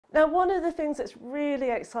Now, one of the things that's really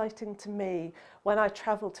exciting to me when I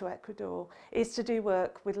travel to Ecuador is to do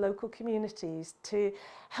work with local communities to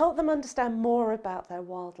help them understand more about their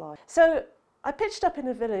wildlife. So I pitched up in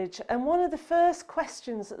a village, and one of the first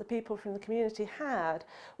questions that the people from the community had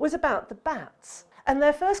was about the bats. And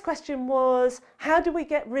their first question was, how do we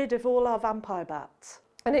get rid of all our vampire bats?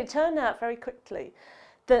 And it turned out very quickly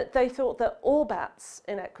that they thought that all bats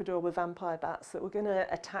in Ecuador were vampire bats that were going to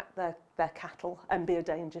attack their cattle and be a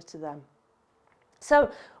danger to them.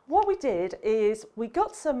 So what we did is we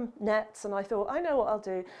got some nets, and I thought, I know what I'll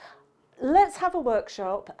do. Let's have a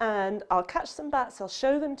workshop and I'll catch some bats, I'll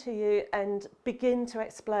show them to you and begin to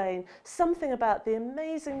explain something about the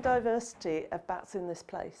amazing diversity of bats in this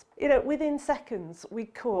place. You know, within seconds we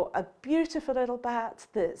caught a beautiful little bat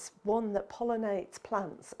that's one that pollinates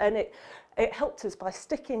plants, and it helped us by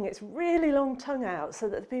sticking its really long tongue out so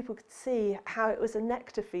that the people could see how it was a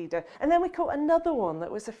nectar feeder. And then we caught another one that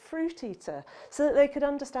was a fruit eater so that they could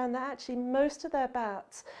understand that actually most of their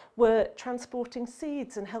bats were transporting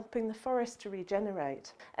seeds and helping the forest to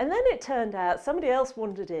regenerate. And then it turned out, somebody else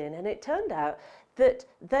wandered in, and it turned out that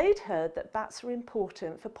they'd heard that bats were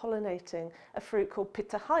important for pollinating a fruit called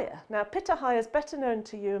pitahaya. Now, pitahaya is better known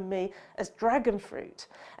to you and me as dragon fruit,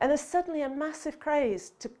 and there's suddenly a massive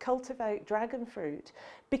craze to cultivate dragon fruit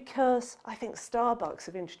because I think Starbucks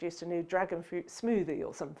have introduced a new dragon fruit smoothie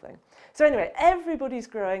or something. So anyway, everybody's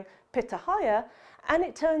growing pitahaya, and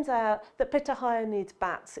it turns out that pitahaya needs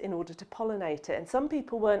bats in order to pollinate it, and some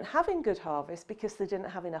people weren't having good harvest because they didn't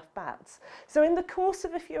have enough bats. So in the course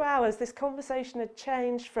of a few hours, this conversation had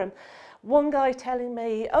changed from one guy telling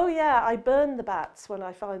me, oh yeah, I burn the bats when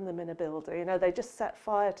I find them in a building, you know, they just set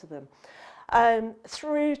fire to them,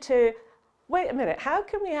 through to, wait a minute, how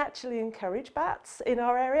can we actually encourage bats in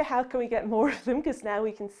our area? How can we get more of them? Because now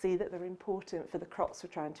we can see that they're important for the crops we're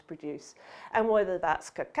trying to produce. And whether that's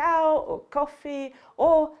cacao or coffee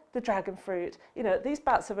or the dragon fruit, you know, these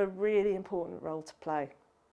bats have a really important role to play.